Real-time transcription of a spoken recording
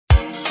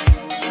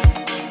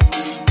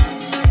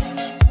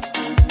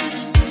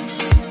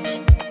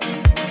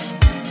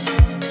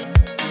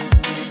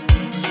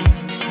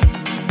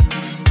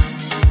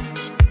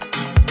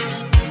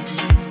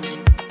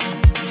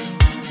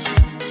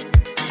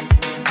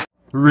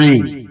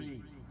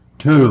Three,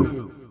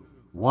 two,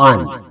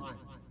 one.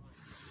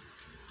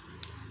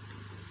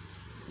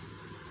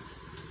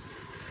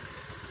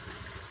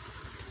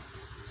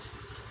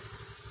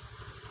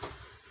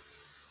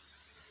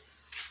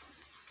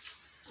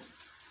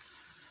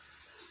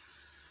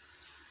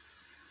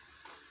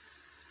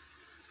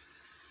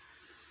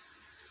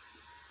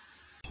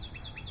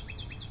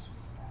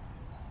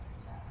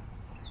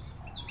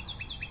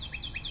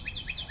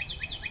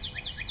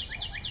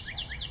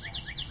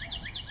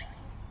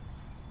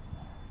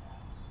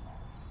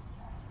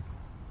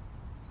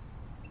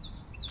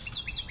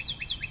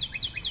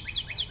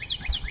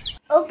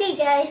 Okay,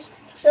 guys.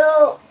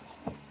 So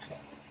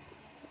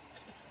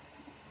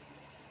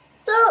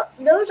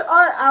those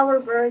are our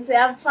birds. We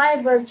have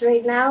 5 birds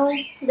right now.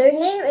 Their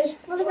name is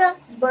Pulga,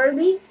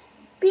 Barbie,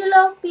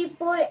 Pilo,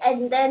 Pipoy,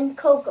 and then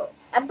Coco.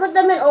 I put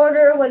them in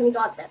order when we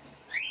got them.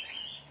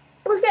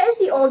 Pulga is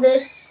the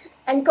oldest,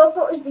 and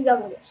Coco is the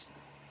youngest.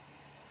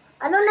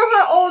 I don't know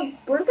how old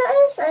Pulga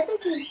is. I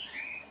think he's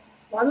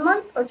 1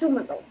 month or 2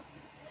 months old.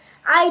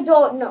 I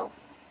don't know.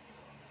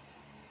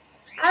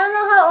 I don't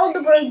know how old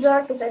the birds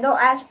are because I don't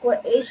ask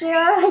what age they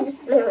are. I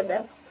just play with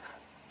them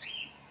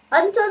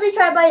until they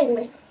try biting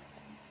me.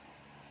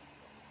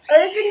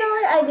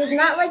 Originally, I did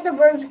not like the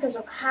birds because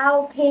of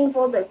how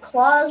painful their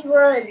claws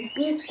were and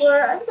beak were.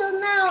 Until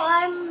now,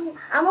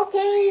 I'm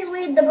okay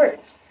with the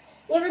birds.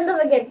 Even though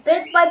I get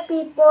bit by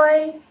Peep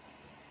Boy,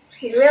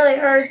 it really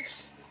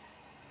hurts.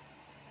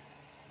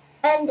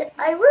 And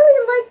I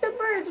really like the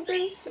birds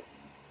because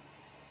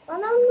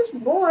when I'm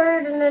just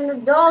bored and then the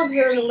dogs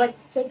are like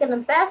taking a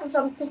bath or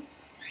something,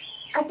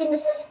 I can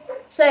just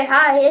say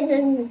hi and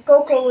then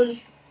Coco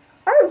was,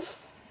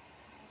 arf.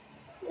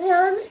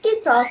 Just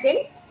keep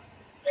talking.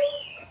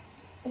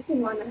 If you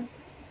wanna.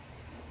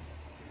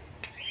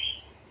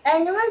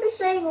 And you might be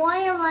saying, why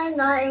am I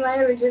not in my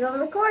original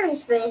recording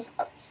space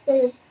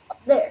upstairs up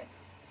there?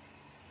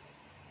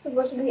 I'm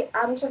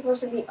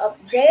supposed to be up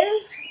there,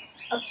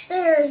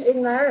 upstairs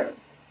in my room,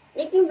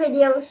 making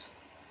videos.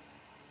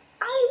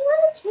 I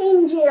want to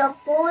change it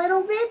up a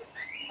little bit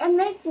and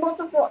make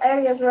multiple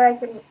areas where I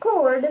can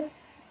record.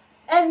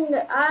 And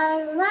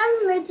I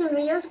haven't made some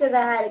videos because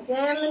I had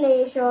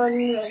examination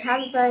and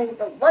haven't found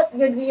what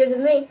good video to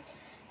make.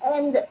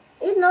 And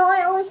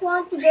I always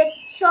want to get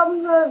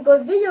some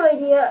good video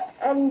idea.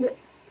 And the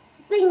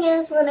thing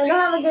is, when I don't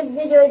have a good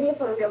video idea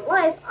for real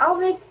life, I'll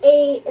make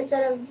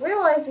instead of real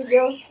life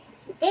video,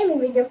 gaming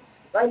video,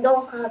 but I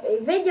don't have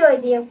a video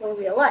idea for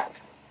real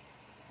life.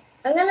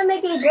 I'm gonna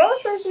make a Brawl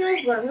Stars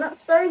series, but I'm not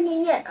starting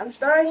it yet. I'm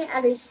starting it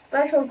at a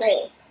special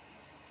goal.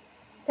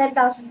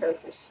 10,000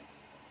 trophies.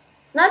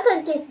 Not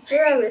 10,000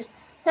 trophies,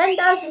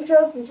 10,000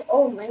 trophies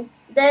only.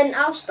 Then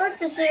I'll start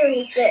the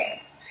series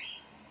there.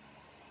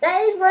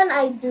 That is when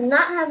I do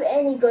not have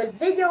any good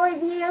video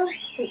idea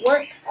to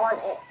work on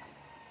it.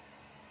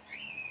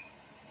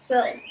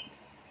 So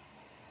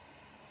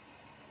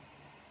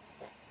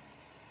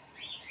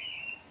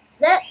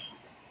that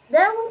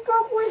will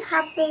probably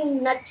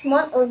happen next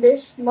month or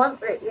this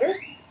month right here.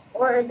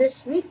 Or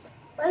this week.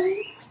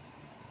 I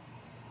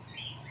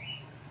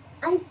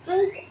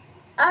think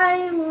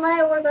I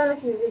might work on a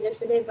few videos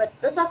today, but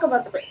let's talk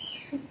about the break.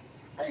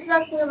 I'm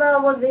talking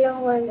about what video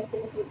I'm going to make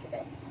in the future,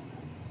 guys.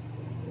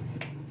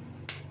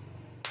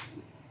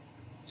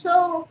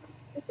 So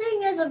the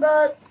thing is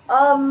about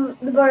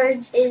the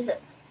birds is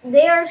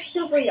they are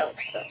super young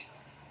still.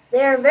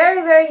 They are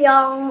very very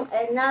young,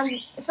 and now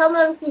some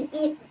of them can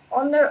eat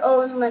on their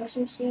own like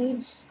some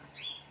seeds.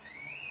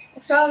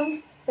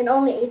 Some can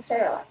only eat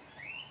Cerelac.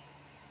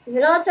 If you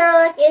know what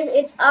Cerelac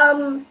is,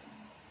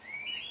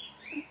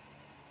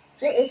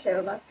 what is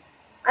Cerelac?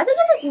 I think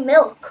it's like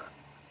milk.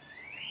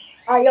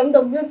 Young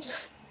milk.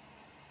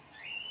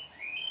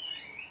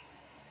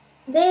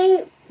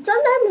 They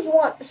sometimes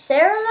want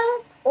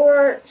Cerelac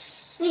or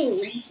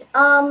seeds.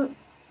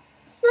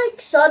 It's like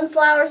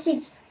sunflower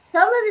seeds.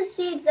 Some of the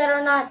seeds that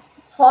are not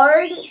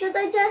hard to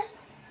digest,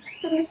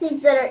 some of the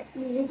seeds that are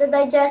easy to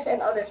digest,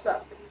 and other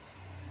stuff.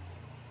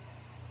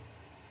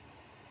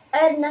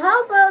 And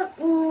how about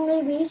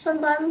maybe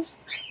sometimes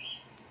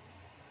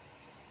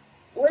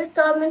we'll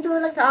come into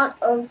an account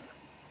of,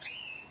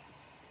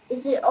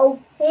 is it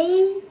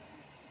okay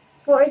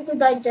for it to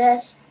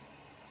digest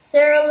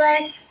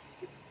Cerelac,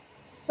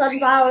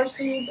 sunflower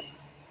seeds?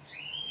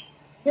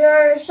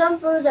 There are some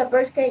foods that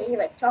birds can eat,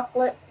 like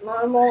chocolate,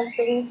 normal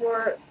thing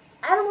for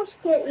animals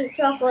can eat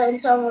chocolate and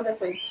some other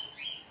foods.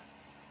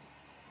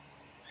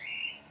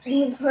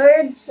 These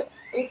birds,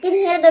 you can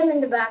hear them in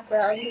the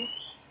background. You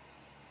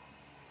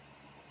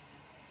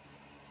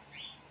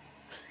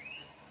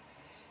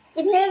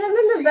can hear them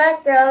in the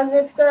background.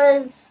 It's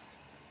because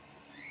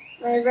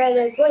my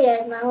brother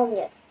Kuya is not home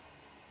yet.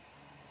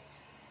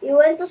 He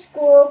went to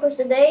school because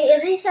today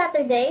is a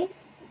Saturday.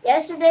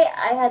 Yesterday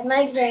I had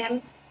my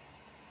exam.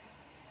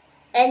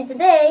 And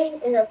today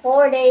is a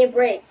 4-day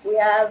break. We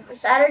have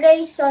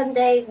Saturday,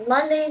 Sunday,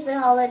 Monday is a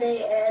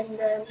holiday,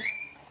 and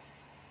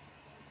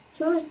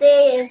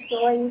Tuesday is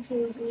going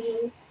to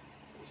be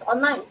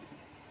online.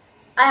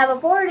 I have a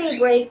 4-day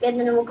break, and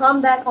then we'll come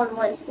back on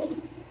Wednesday.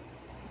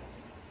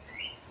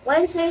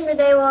 Wednesday is the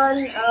day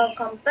one. I'll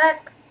come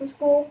back to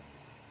school,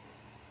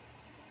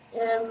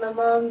 and my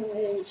mom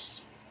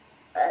is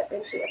at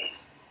NCF.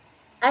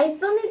 I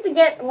still need to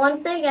get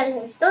one thing,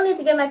 and I still need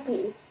to get my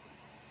PE.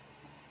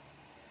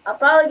 I'll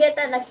probably get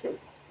that next week.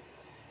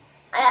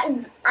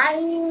 I'm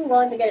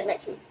going to get it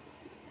next week.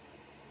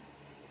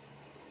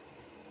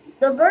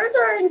 The birds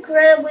are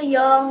incredibly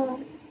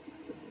young,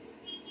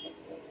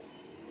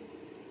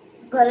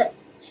 but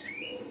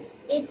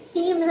it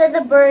seems that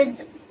the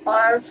birds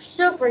are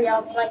super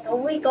young, like a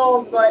week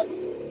old, but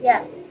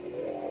yeah.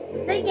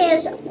 The thing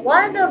is,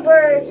 one of the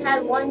birds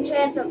had one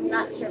chance of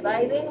not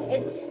surviving.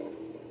 It's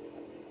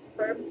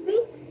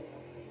Burpee.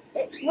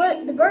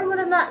 The bird would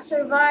have not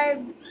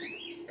survived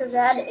because it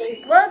had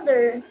a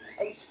brother,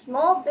 a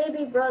small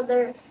baby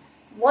brother.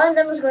 One of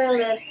them was going to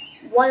live,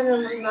 one of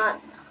them was not.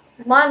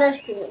 Mana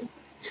speed.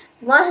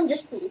 Mana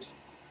just speed.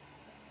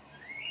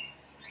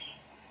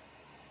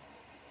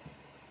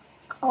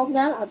 Hold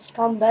on, I'll just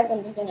come back.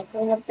 I'm just gonna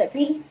clean up the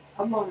pee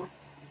of Mana.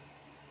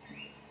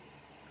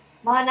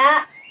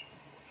 Mana!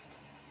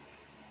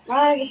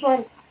 Mana just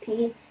went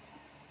pee.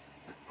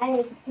 I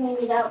need to clean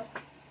it out.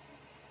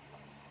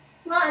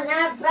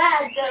 Mana,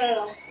 bad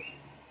girl.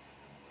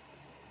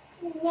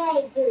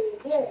 Yeah, dude,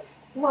 yes.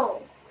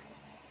 Whoa.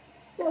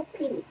 Still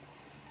pee.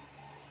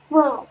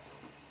 Whoa.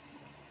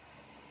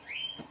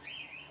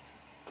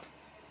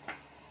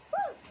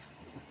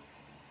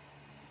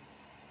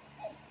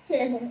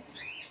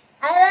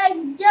 I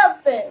like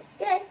jumping.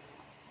 Okay.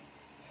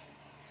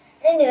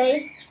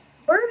 Anyways,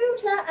 Burpee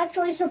was not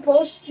actually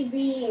supposed to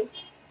be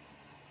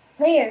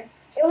here.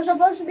 It was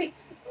supposed to be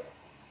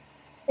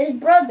his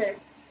brother.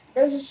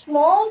 There was a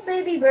small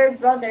baby bird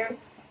brother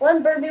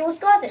when Burpee was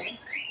gotten.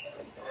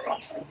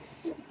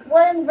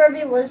 When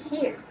Burpee was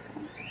here.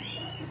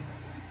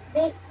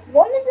 One of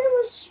them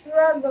was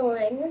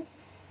struggling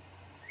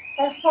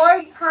at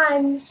hard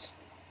times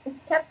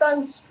and kept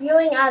on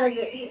spewing out of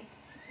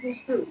his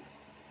food.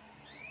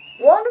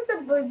 One of the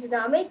birds did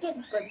not make it,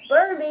 but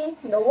Burpee,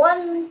 the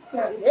one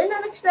that we did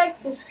not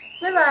expect to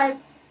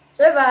survived,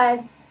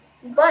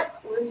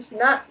 but was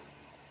not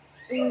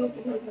easy to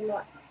keep him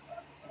alive.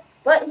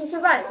 But he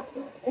survived,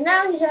 and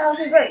now he's a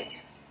healthy bird.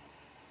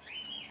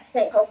 I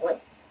say,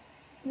 hopefully.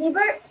 The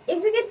bird,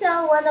 if you can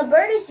tell, when a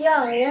bird is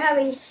young, they have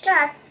a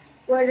sack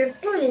where their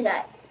food is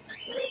at.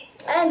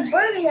 And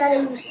Burpee had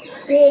a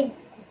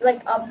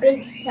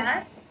big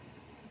sack,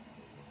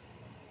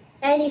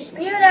 and he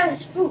spewed out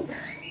his food.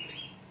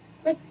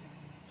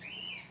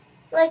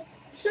 Like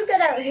sucked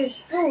out his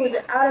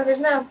food out of his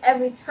mouth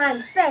every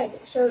time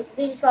fed. So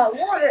they just got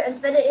water and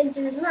fed it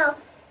into his mouth.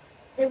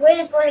 They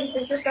waited for him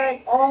to suck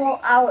it all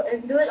out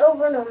and do it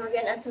over and over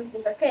again until he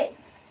was okay.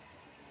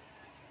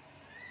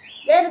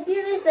 Then a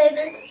few days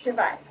later, he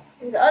survived.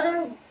 His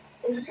brother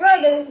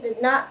did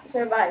not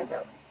survive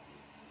though.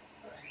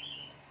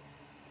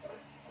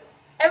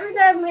 Every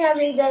time we have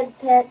a dead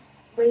pet,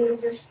 we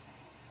just,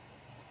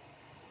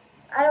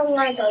 I don't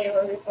want to tell you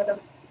where we put them.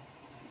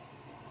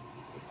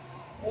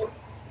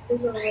 This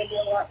will really be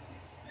a lot.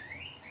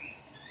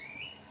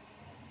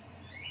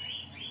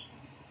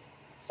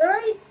 So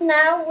right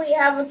now we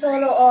have a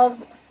total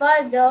of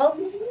 5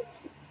 dogs,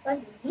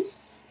 5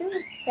 geese,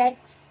 2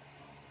 cats,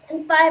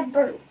 and 5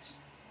 birds.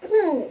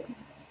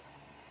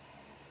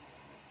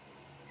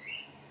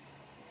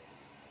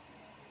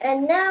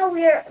 And now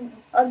we are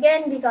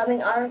again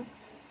becoming pet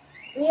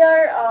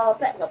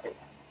lovers.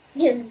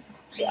 Yes,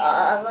 we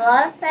have a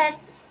lot of pets.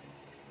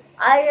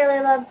 I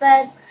really love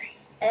pets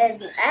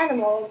and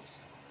animals.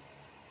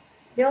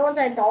 The only ones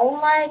I don't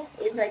like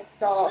is like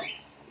the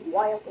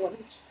wild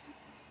ones.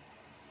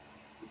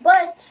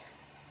 But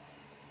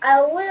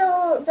I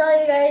will tell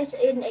you guys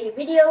in a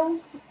video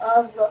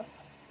of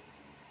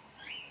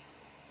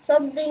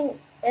something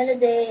in a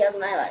day of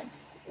my life.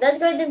 That's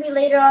going to be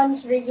later on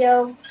this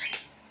video.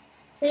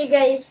 See you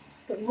guys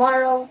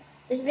tomorrow.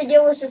 This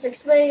video was just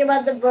explaining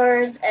about the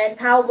birds and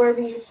how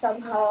Burpee is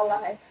somehow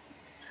alive.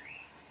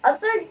 I'll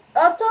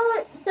tell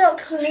it to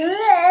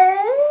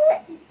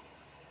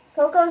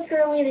Coco is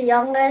currently the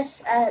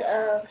youngest at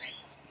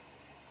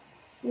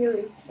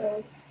Fury,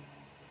 so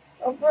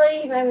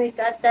hopefully when we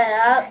cut that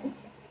out,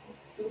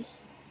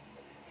 please.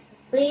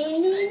 But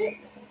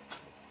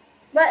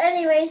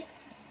anyways,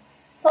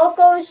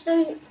 Coco is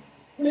still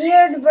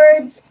near the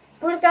birds.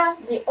 Pulka,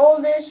 the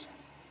oldest.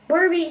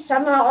 Burpee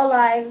somehow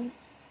alive.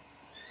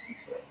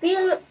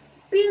 Pilo,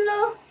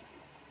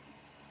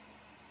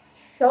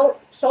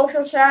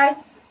 social shy,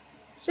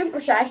 super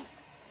shy.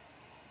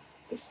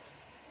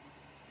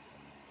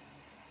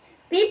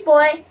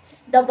 Peep-Boy,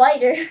 the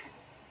biter,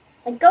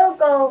 and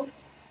Coco,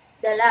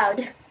 the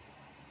loud.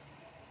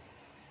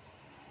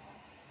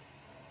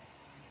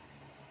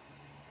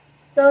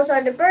 Those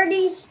are the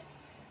birdies.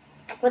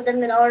 I put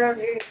them in order of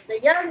the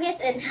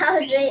youngest and how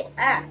they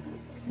act.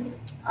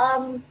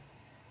 I'll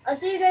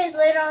see you guys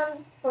later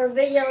on for a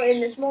video in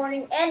this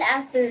morning and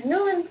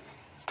afternoon.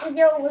 This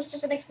video was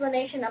just an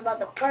explanation about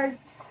the birds.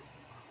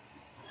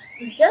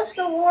 Just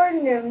a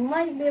warning, there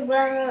might be a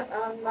burn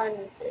on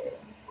Monday.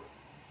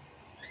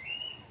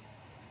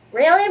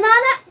 Really,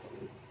 Mana?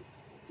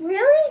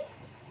 Really?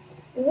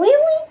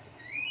 Really?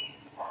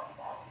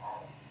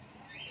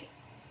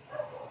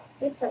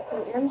 It's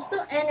okay. I'm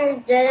still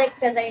energetic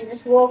because I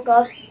just woke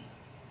up a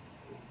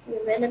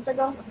few minutes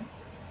ago.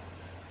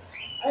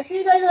 I'll see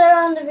you guys later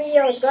on the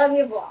video. It's gonna be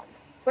a vlog.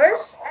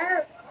 First,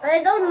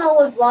 I don't know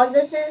what vlog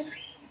this is.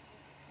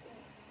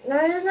 No,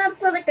 I just have to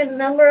put like a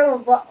number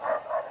of a vlog.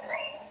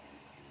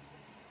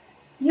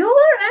 You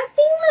are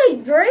acting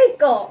like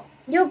Draco.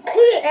 You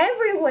pee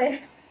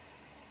everywhere.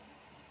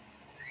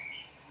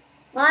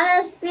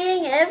 Mana's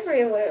peeing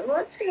everywhere.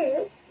 What's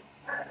this?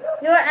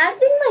 You are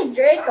acting like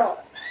Draco.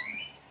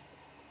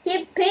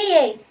 Keep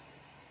peeing.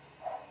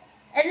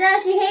 And now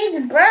she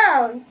hates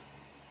brown.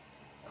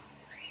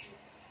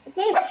 I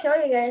can't show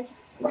you guys.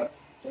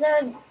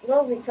 That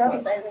will be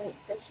traumatizing.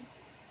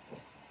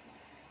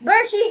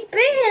 But she's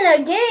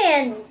peeing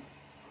again.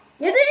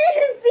 You didn't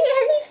even pee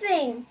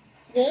anything.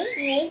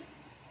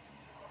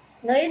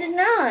 No, you did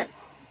not.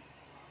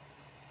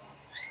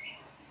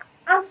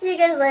 I'll see you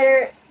guys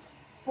later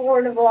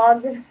for the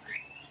vlog.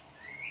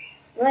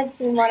 Let's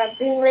see what I'm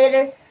doing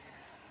later.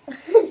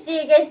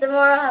 See you guys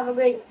tomorrow. Have a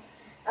great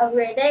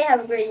day.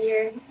 Have a great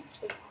year.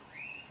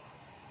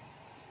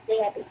 Stay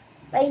happy.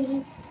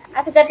 Bye.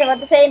 I forgot what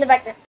to say in the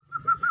background.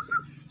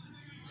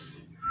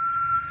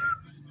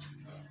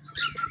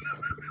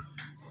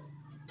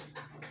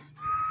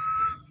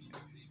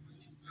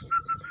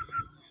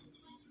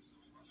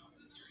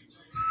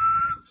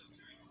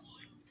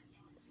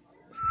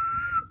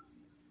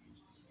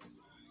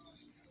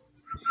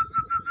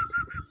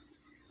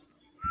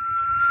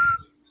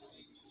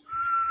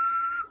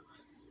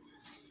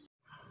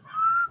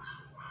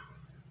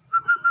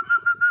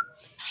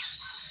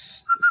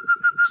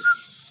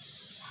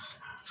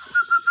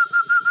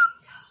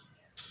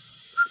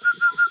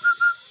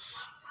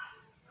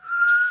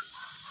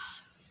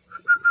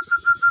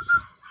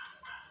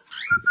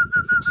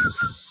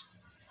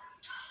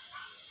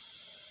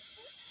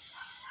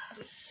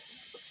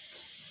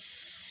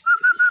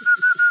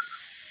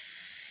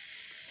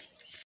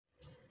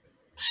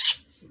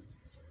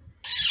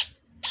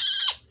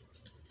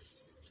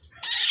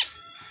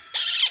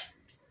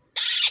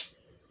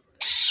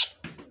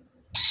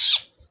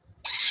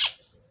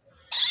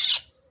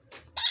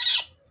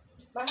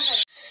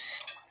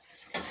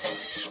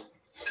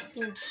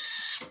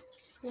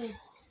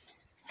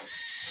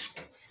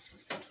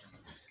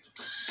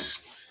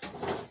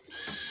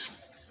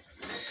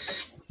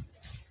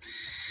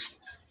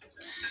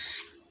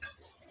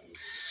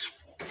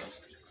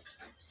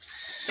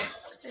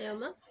 Ayaw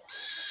mo?